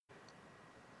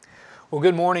Well,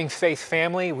 good morning, Faith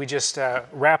family. We just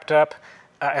wrapped up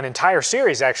an entire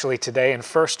series actually today in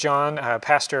 1 John.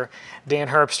 Pastor Dan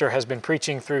Herbster has been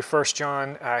preaching through 1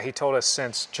 John. He told us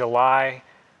since July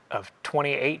of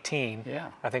 2018,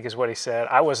 I think is what he said.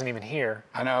 I wasn't even here.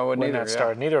 I know, I wasn't when either, that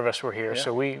started. Neither of us were here. Yeah.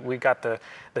 So we got the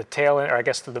tail end, or I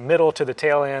guess the middle to the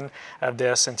tail end of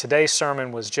this. And today's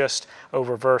sermon was just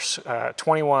over verse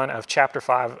 21 of chapter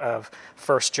 5 of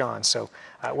 1 John. So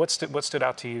what stood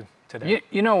out to you today?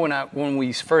 You know, when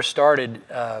we first started,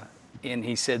 and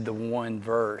he said the one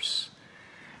verse,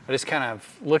 I just kind of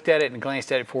looked at it and glanced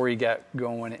at it before he got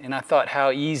going, and I thought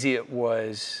how easy it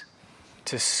was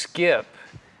to skip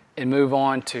and move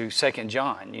on to 2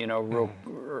 John, you know,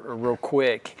 real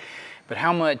quick. But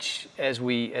how much, as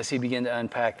he began to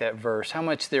unpack that verse, how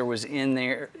much there was in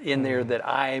there that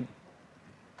I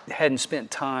hadn't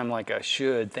spent time like I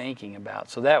should thinking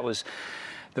about. So that was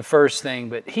the first thing.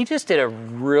 But he just did a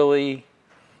really,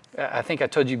 I think I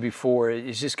told you before,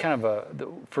 it's just kind of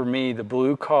for me, the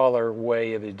blue collar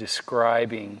way of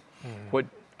describing what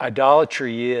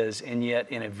idolatry is, and yet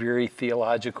in a very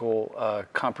theological,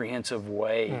 comprehensive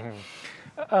way.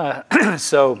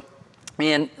 So,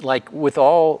 and like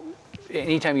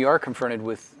anytime you are confronted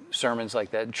with sermons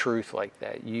like that, truth like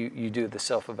that, you do the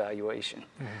self-evaluation.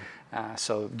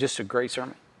 So just a great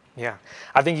sermon. Yeah,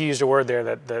 I think you used a word there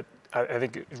that I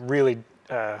think it really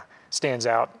stands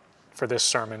out for this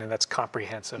sermon, and that's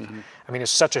comprehensive. I mean,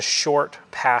 it's such a short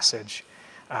passage,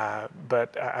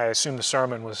 but I assume the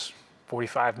sermon was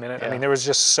 45 minutes. Yeah. I mean, there was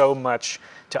just so much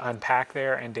to unpack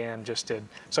there, and Dan just did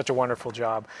such a wonderful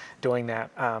job doing that.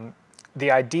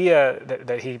 The idea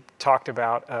that he talked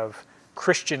about of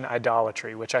Christian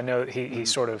idolatry, which I know he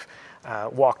sort of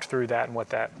walked through that and what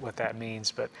that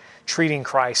means, but treating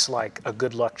Christ like a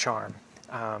good luck charm,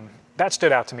 that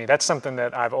stood out to me. That's something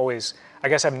that I've always, I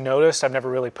guess I've noticed. I've never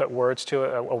really put words to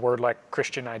it, a word like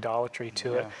Christian idolatry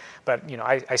to it. But you know,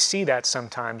 I see that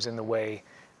sometimes in the way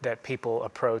that people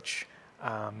approach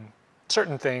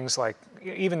certain things, like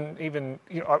even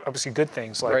you know, obviously good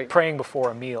things like praying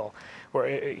before a meal,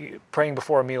 where praying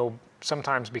before a meal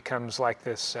sometimes becomes like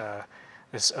this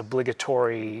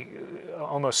obligatory,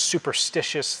 almost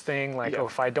superstitious thing, like oh,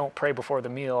 if I don't pray before the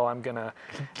meal, I'm gonna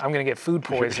get food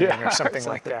poisoning or something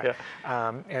like that.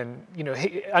 And you know,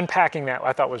 unpacking that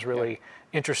I thought was really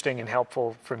interesting and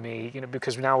helpful for me. You know,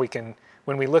 because now we can,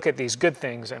 when we look at these good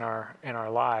things in our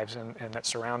lives and that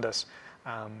surround us,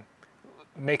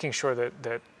 making sure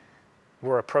that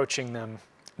we're approaching them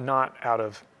not out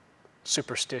of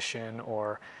superstition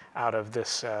or out of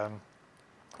this,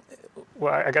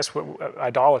 well, I guess what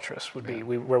idolatrous would be,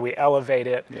 where we elevate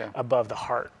it above the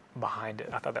heart behind it.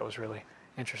 I thought that was really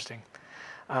interesting.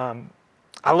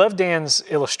 I love Dan's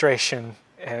illustration,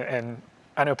 and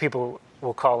I know people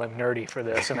will call him nerdy for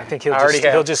this, and I think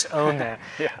he'll just own that.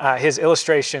 His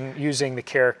illustration using the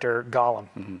character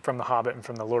Gollum from The Hobbit and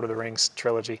from the Lord of the Rings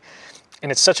trilogy.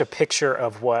 And it's such a picture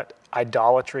of what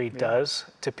idolatry does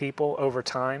to people over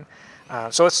time.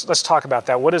 So let's talk about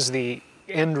that. What is the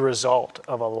end result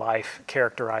of a life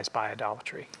characterized by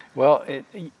idolatry? Well,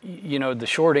 you know, the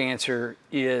short answer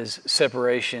is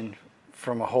separation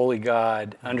from a holy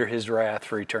God under His wrath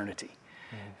for eternity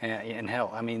in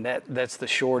hell. I mean, that's the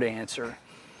short answer.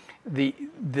 The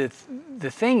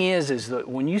thing is that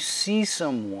when you see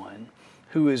someone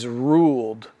who is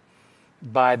ruled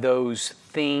by those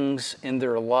things in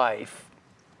their life,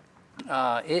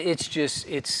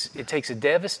 it takes a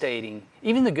devastating,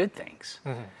 even the good things.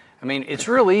 I mean, it's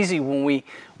real easy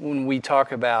when we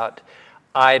talk about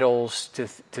idols to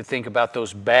think about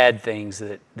those bad things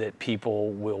that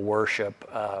people will worship,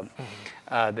 but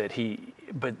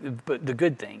the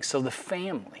good things. So the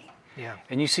family. Yeah.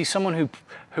 And you see someone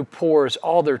who pours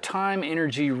all their time,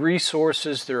 energy,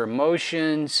 resources, their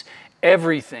emotions,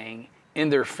 everything in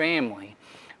their family.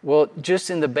 Well, just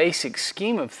in the basic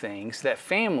scheme of things, that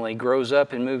family grows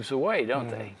up and moves away, don't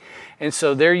they? And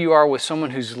so there you are with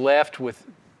someone who's left with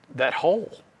that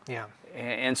hole. Yeah.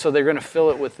 And so they're going to fill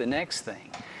it with the next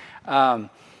thing. You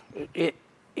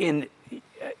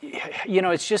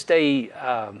know, it's just I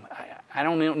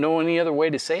don't know any other way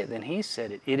to say it than he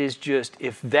said it. It is just,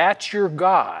 if that's your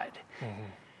God,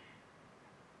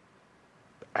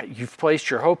 you've placed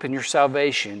your hope and your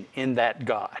salvation in that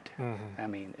God. I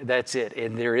mean, that's it.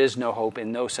 And there is no hope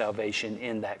and no salvation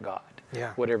in that God,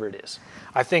 whatever it is.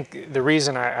 I think the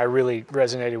reason I really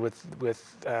resonated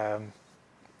with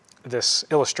this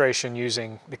illustration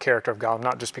using the character of Gollum,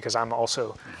 not just because I'm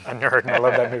also a nerd and I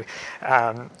love that movie,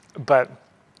 but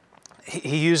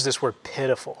he used this word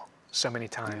pitiful so many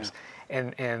times.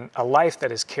 And a life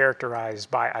that is characterized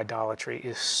by idolatry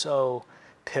is so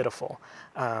pitiful.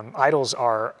 Idols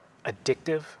are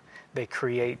addictive. They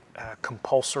create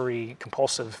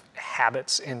compulsive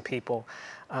habits in people.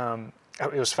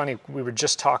 It was funny, we were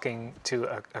just talking to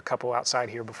a couple outside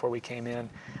here before we came in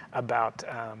about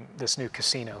this new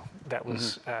casino that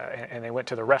was, and they went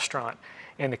to the restaurant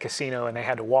in the casino, and they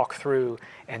had to walk through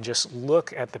and just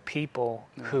look at the people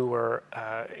who were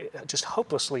just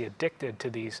hopelessly addicted to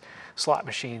these slot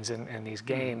machines and these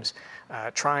games,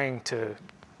 trying to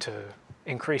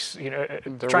increase, their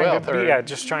trying wealth, to,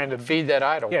 just trying to feed that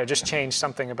idol. Yeah, just change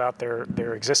something about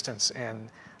their existence. And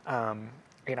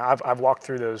I've walked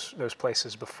through those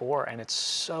places before, and it's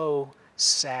so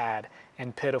sad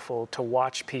and pitiful to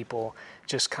watch people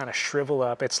just kind of shrivel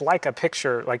up. It's like a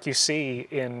picture like you see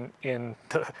in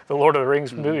the Lord of the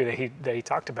Rings movie that he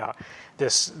talked about.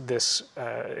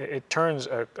 It turns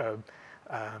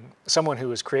someone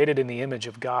who is created in the image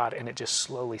of God, and it just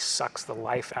slowly sucks the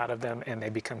life out of them, and they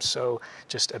become so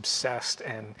just obsessed.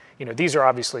 And these are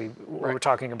obviously, we're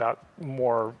talking about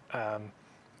more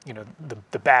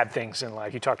the bad things in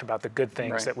life. You talked about the good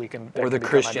things that we can, or the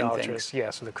Christian things.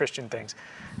 Yes, or the Christian things.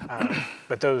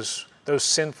 But those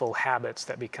sinful habits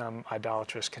that become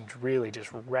idolatrous can really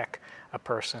just wreck a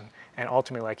person, and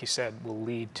ultimately, like you said, will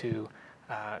lead to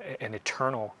an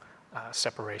eternal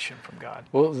separation from God.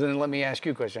 Well, then let me ask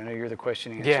you a question. I know you're the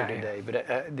question answer today, but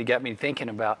it got me thinking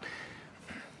about.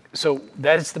 So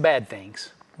that is the bad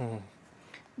things,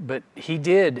 but he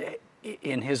did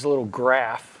in his little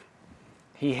graph.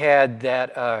 He had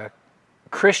that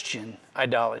Christian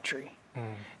idolatry.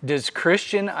 Does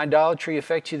Christian idolatry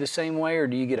affect you the same way, or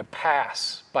do you get a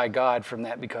pass by God from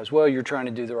that because, well, you're trying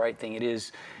to do the right thing? It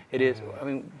is. I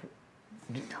mean,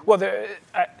 well,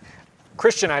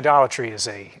 Christian idolatry is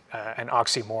an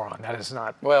oxymoron. That is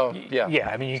not. Well, yeah. Yeah,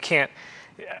 I mean, you can't.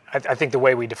 I think the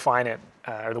way we define it,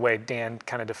 or the way Dan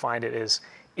kind of defined it, is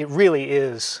it really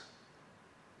is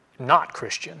not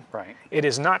Christian. Right. It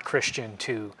is not Christian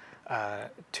to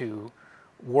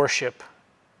worship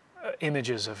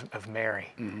images of Mary.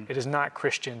 It is not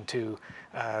Christian to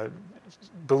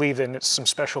believe in some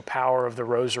special power of the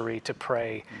rosary to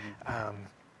pray.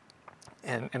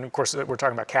 And of course, we're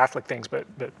talking about Catholic things, but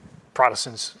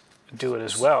Protestants do it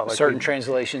as well. Like certain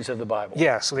translations of the Bible.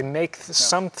 Yeah, so they make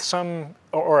some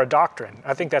or a doctrine.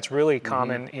 I think that's really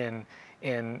common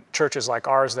in churches like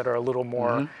ours that are a little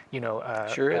more,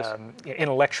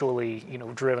 intellectually,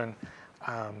 driven.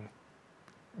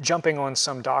 Jumping on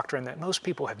some doctrine that most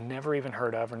people have never even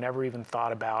heard of or never even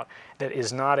thought about, that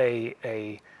is not a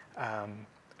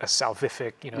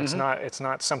salvific, it's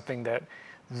not something that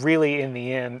really in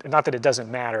the end, not that it doesn't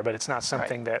matter, but it's not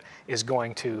something that is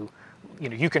going to,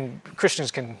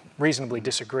 Christians can reasonably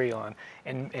disagree on,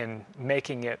 and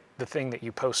making it the thing that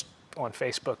you post on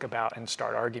Facebook about and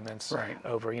start arguments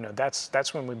over,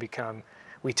 that's when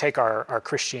we take our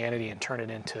Christianity and turn it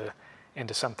into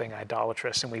something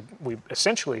idolatrous, and we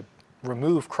essentially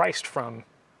remove Christ from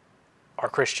our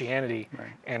Christianity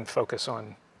and focus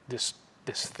on this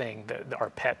thing, our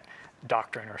pet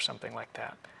doctrine or something like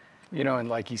that. And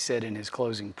like he said in his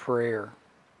closing prayer,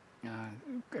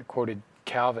 I quoted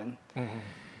Calvin,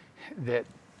 that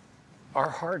our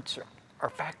hearts are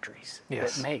factories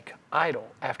that make idol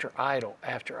after idol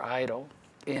after idol.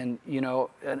 And,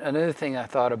 another thing I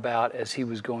thought about as he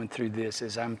was going through this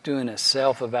is I'm doing a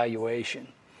self-evaluation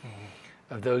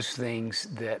of those things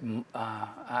that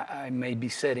I may be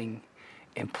setting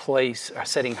in place, or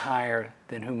setting higher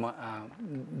than who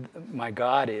my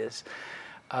God is.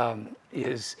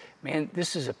 This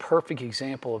is a perfect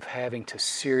example of having to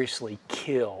seriously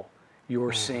kill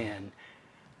your sin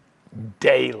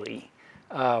daily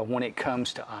when it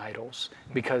comes to idols,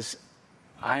 because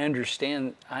I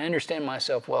understand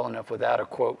myself well enough without a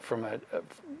quote from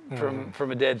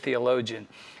a dead theologian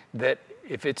that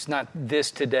if it's not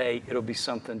this today, it'll be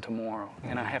something tomorrow,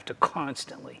 and I have to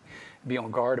constantly be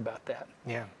on guard about that.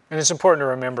 Yeah, and it's important to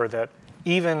remember that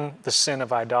even the sin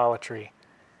of idolatry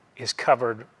is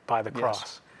covered by the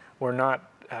cross. We're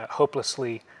not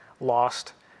hopelessly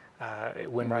lost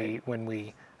when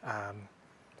we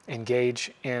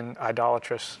engage in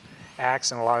idolatrous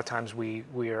acts, and a lot of times we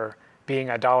are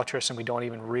being idolatrous and we don't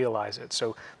even realize it.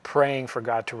 So praying for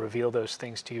God to reveal those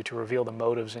things to you, to reveal the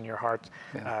motives in your heart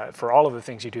for all of the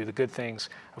things you do, the good things,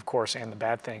 of course, and the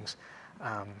bad things.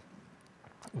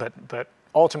 But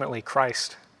ultimately,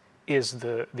 Christ is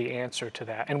the answer to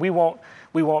that, and we won't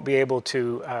be able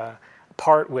to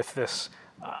part with this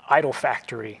idol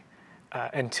factory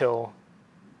until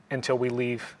we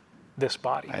leave this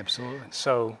body. Absolutely.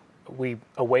 So we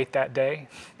await that day,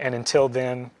 and until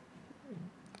then,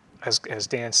 as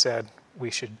Dan said,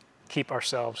 we should keep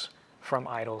ourselves from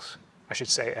idols. I should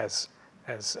say as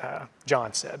as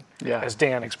John said, Yeah. as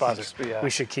Dan exposits. Yeah. We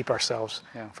should keep ourselves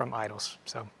Yeah. from idols.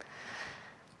 So,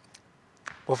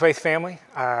 well, Faith family,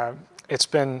 it's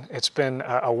been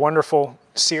a wonderful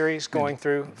series going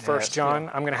through First John.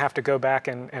 I'm going to have to go back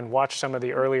and watch some of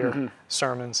the earlier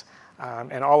sermons,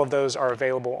 and all of those are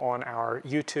available on our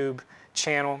YouTube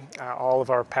channel. All of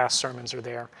our past sermons are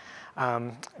there.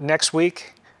 Next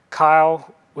week,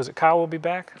 Kyle will be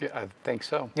back? Yeah, I think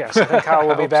so. Yes, I think Kyle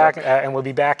will be back, and we'll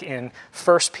be back in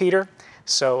 1 Peter.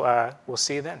 So we'll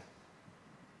see you then.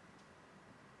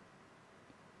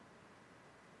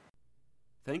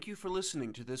 Thank you for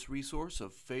listening to this resource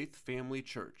of Faith Family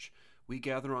Church. We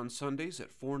gather on Sundays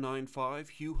at 495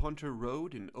 Hugh Hunter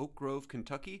Road in Oak Grove,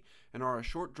 Kentucky, and are a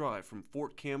short drive from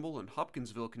Fort Campbell and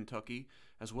Hopkinsville, Kentucky,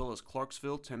 as well as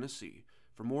Clarksville, Tennessee.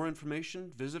 For more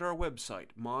information, visit our website,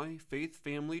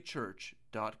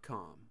 myfaithfamilychurch.com.